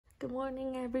Good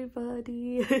morning,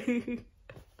 everybody.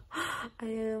 I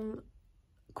am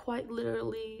quite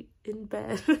literally in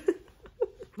bed.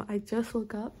 I just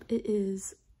woke up. It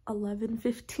is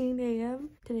 11:15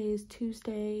 a.m. Today is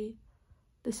Tuesday,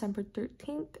 December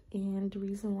 13th, and the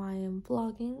reason why I'm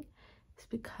vlogging is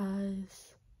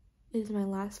because it is my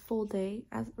last full day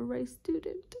as a Rice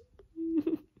student.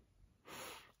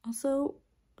 Also,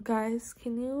 guys,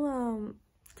 can you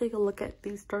take a look at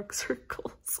these dark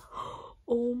circles?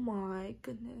 Oh my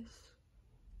goodness.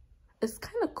 It's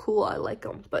kind of cool. I like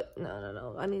them, but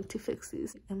no, I need to fix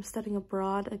these. I'm studying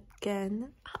abroad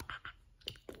again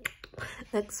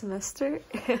next semester,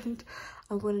 and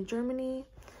I'm going to Germany.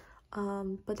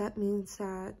 But that means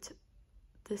that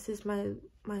this is my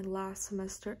last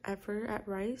semester ever at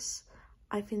Rice.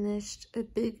 I finished a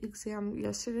big exam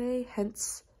yesterday,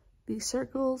 hence these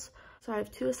circles. So I have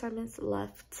 2 assignments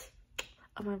left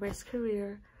of my Rice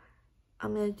career.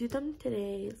 I'm gonna do them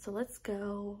today, so let's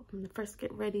go. I'm gonna first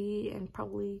get ready and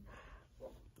probably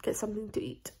get something to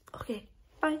eat. Okay,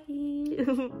 bye.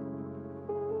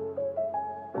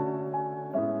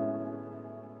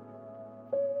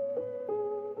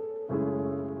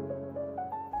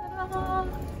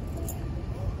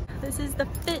 This is the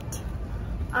fit.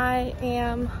 I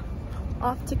am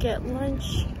off to get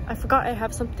lunch. I forgot I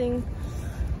have something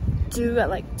due at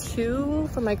like 2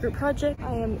 for my group project.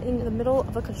 I am in the middle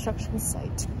of a construction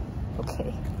site.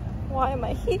 Okay, why am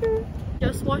I here?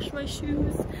 Just washed my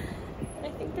shoes. I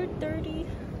think they're dirty.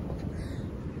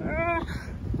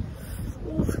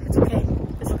 Oof, it's okay.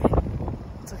 It's okay.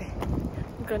 It's okay.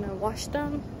 I'm gonna wash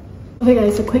them. Okay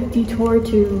guys, a quick detour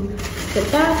to the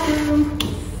bathroom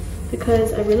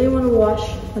because I really want to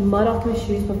wash the mud off my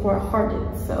shoes before I harden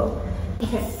it. So,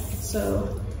 okay,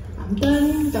 so I'm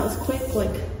done. That was quick,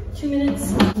 like 2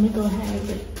 minutes. I'm gonna go ahead and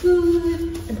get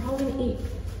food. I'm probably gonna eat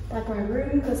back in my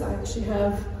room because I actually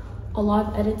have a lot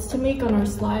of edits to make on our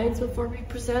slides before we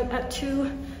present at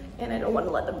 2, and I don't want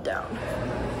to let them down.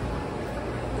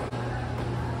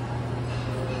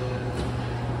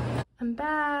 I'm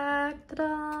back.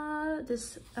 Ta-da!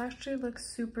 This actually looks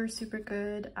super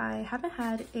good. I haven't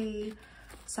had a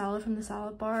salad from the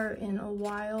salad bar in a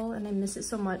while and I miss it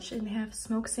so much. And they have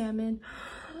smoked salmon,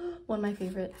 one of my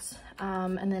favorites.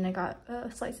 And then I got a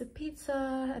slice of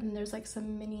pizza, and there's like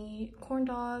some mini corn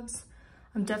dogs.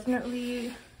 I'm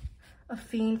definitely a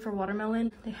fiend for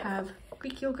watermelon. They have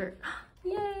Greek yogurt.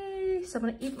 Yay! So I'm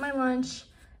gonna eat my lunch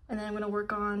and then I'm gonna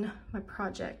work on my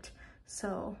project.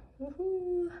 So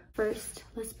woohoo. First,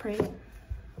 let's pray.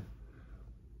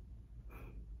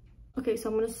 Okay, so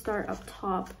I'm gonna start up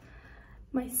top.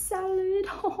 My salad.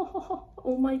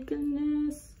 Oh my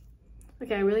goodness.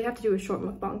 Okay, I really have to do a short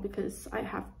mukbang because I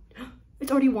have,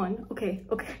 it's already 1. Okay.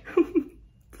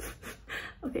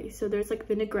 Okay, so there's like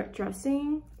vinaigrette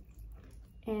dressing,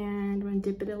 and I'm gonna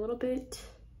dip it a little bit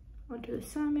onto the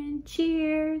salmon.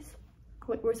 Cheers.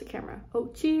 Wait, where's the camera? Oh,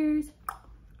 cheers.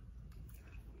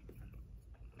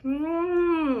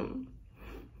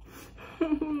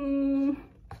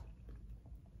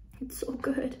 It's so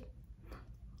good.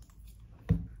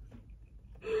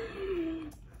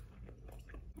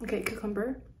 Okay,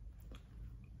 cucumber.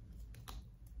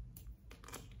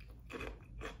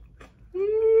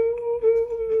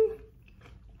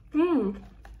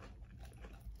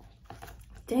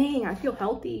 Dang, I feel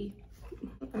healthy.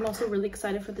 I'm also really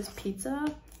excited for this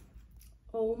pizza.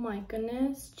 Oh my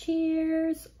goodness.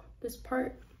 Cheers. This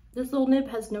little nib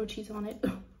has no cheese on it.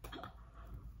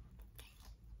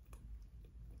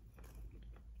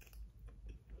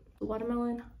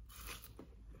 Watermelon.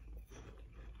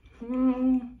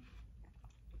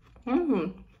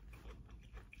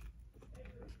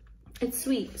 It's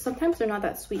sweet. Sometimes they're not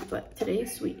that sweet, but today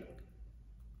is sweet.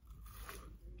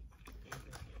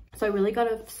 So I really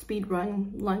gotta speed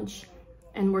run lunch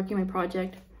and working my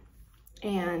project,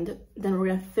 and then we're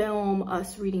gonna film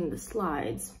us reading the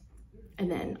slides,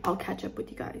 and then I'll catch up with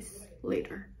you guys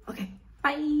later. Okay,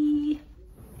 bye.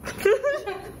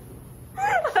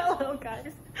 Hello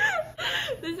guys.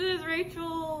 This is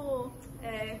Rachel.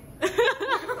 Hey.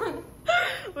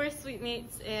 We're sweet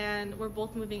mates and we're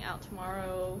both moving out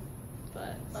tomorrow,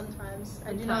 but sometimes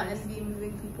I do not envy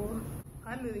moving people.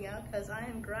 I'm moving out because I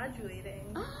am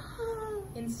graduating.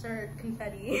 Insert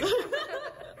confetti.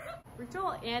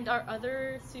 Rachel and our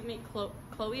other sweet mate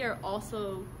Chloe are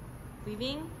also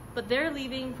leaving, but they're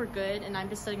leaving for good and I'm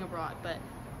just studying abroad, but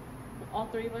all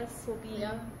 3 of us will be,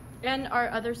 yeah. And our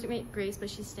other sweet mate Grace, but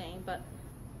she's staying, but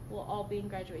we'll all be in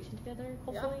graduation together,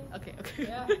 hopefully. Yeah. Okay.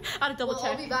 Yeah. I had to double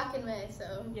check. I'll be back in May,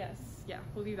 so. Yes, yeah,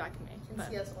 we'll be back in May. You can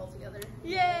see us all together.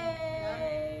 Yay!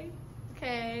 Yeah.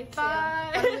 Okay,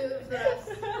 bye. So, yeah, I'll move the rest.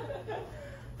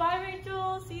 Bye,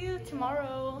 Rachel. See you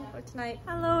tomorrow or tonight.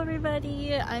 Hello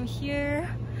everybody, I'm here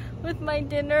with my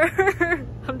dinner.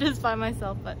 I'm just by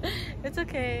myself, but it's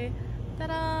okay.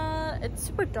 Ta-da! It's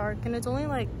super dark and it's only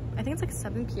like, I think it's like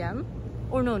 7 p.m.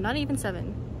 Or no, not even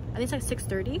 7. I think it's like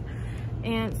 6:30.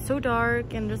 And it's so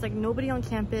dark and there's like nobody on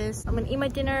campus. I'm gonna eat my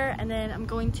dinner and then I'm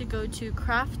going to go to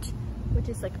Craft, which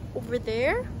is like over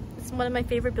there. It's one of my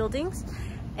favorite buildings.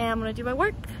 And I'm gonna do my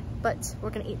work, but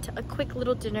we're gonna eat a quick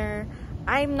little dinner.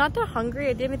 I'm not that hungry.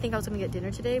 I didn't even think I was gonna get dinner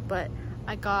today, but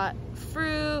I got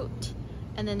fruit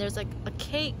and then there's like a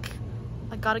cake.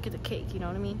 I gotta get the cake, you know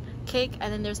what I mean? Cake,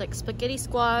 and then there's like spaghetti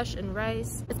squash and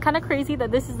rice. It's kind of crazy that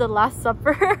this is the last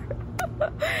supper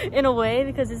in a way,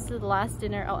 because this is the last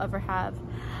dinner I'll ever have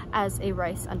as a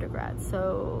Rice undergrad.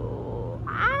 So,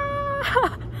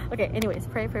 okay, anyways,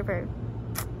 pray.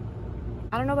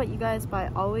 I don't know about you guys,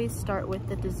 but I always start with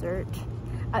the dessert.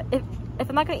 If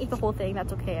I'm not gonna eat the whole thing,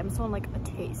 that's okay. I just want like a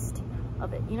taste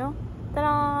of it, you know?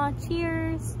 Ta-da!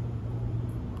 Cheers!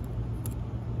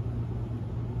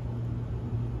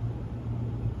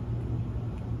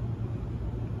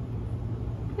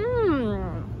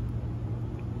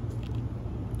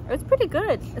 It's pretty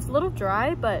good. It's a little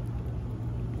dry, but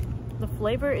the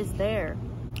flavor is there.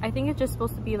 I think it's just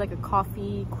supposed to be like a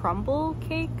coffee crumble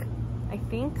cake, I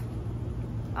think.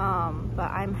 But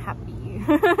I'm happy.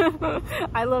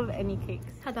 I love any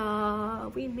cakes. Ta-da!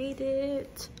 We made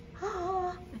it.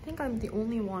 I think I'm the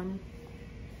only one.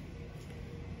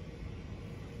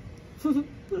 I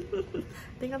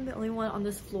think I'm the only one on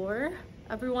this floor.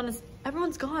 Everyone's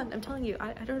gone. I'm telling you.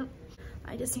 I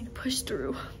just need to push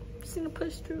through.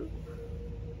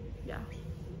 Yeah.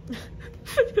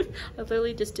 I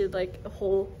literally just did like a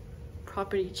whole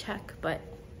property check, but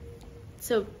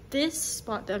so this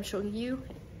spot that I'm showing you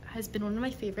has been one of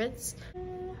my favorites.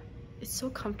 It's so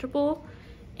comfortable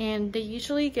and they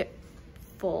usually get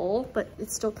full, but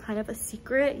it's still kind of a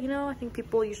secret, you know? I think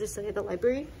people usually study at the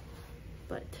library,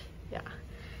 but yeah.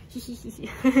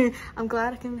 I'm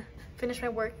glad I can finish my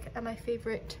work at my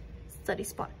favorite study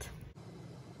spot.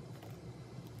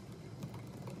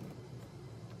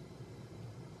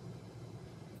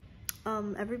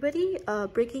 Everybody,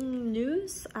 breaking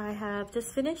news, I have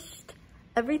just finished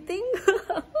everything.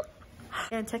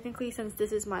 And technically, since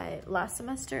this is my last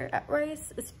semester at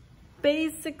Rice, it's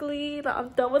basically that I'm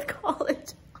done with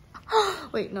college.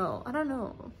 Wait, no, I don't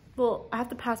know. Well, I have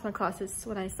to pass my classes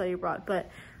when I study abroad, but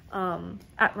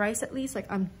at Rice at least,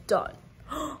 like, I'm done.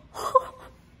 I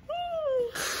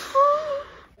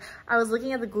was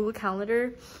looking at the Google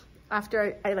Calendar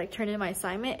after I like turned in my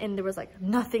assignment, and there was like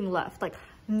nothing left, like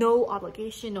no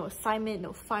obligation, no assignment,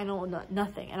 no final,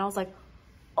 nothing. And I was like,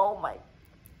 oh my,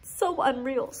 so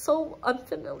unreal, so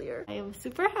unfamiliar. I am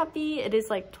super happy. It is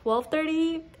like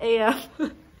 12:30 a.m.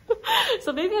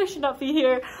 So maybe I should not be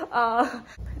here.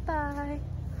 Bye-bye.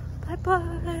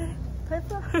 Bye-bye.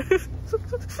 Bye-bye.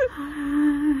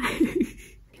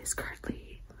 It is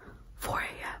currently 4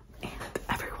 a.m. and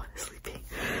everyone is sleeping.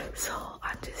 So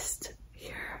I'm just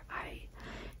here. I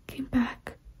came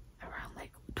back around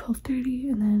like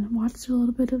 12:30 and then watched a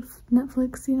little bit of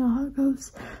Netflix, you know how it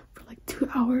goes, for like 2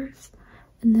 hours.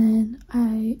 And then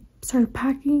I started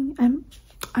packing. I'm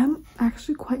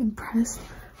actually quite impressed.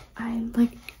 I'm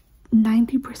like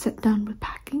 90% done with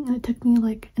packing and it took me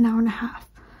like an hour and a half.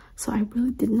 So I really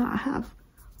did not have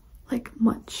like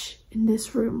much in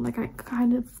this room. Like I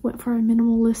kind of went for a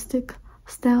minimalistic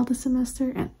style this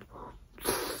semester and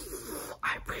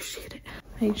I appreciate it.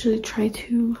 I usually try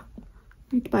to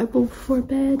read the Bible before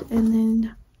bed and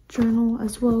then journal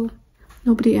as well.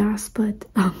 Nobody asked, but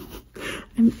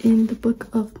I'm in the book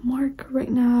of Mark right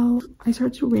now. I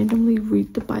started to randomly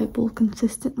read the Bible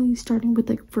consistently, starting with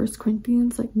like 1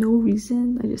 Corinthians, like no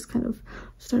reason. I just kind of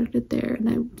started it there and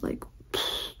I like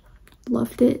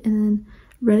loved it, and then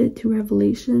read it to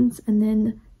Revelations, and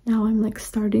then now I'm like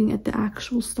starting at the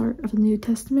actual start of the New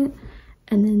Testament.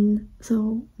 And then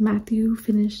so Matthew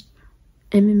finished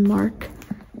and then Mark,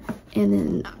 and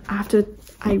then after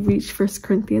I reach 1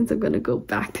 Corinthians, I'm gonna go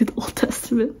back to the Old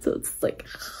Testament. So it's like,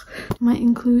 might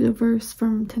include a verse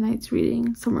from tonight's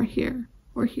reading somewhere here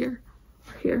or here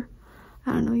or here.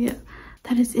 I don't know yet.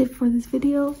 That is it for this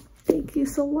video. Thank you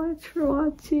so much for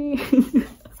watching.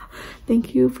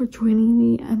 Thank you for joining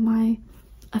me at my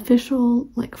official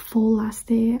like full last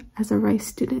day as a Rice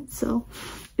student. So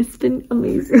it's been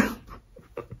amazing.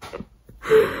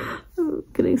 I'm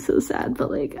getting so sad, but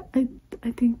like I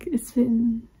think it's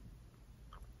been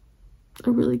a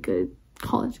really good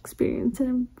college experience and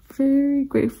I'm very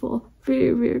grateful,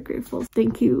 very grateful.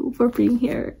 Thank you for being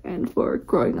here and for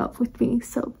growing up with me.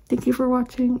 So thank you for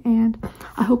watching and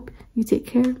I hope you take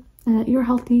care and that you're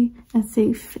healthy and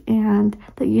safe, and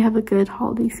that you have a good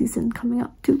holiday season coming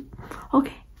up too.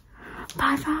 Okay,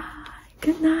 bye bye,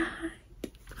 good night.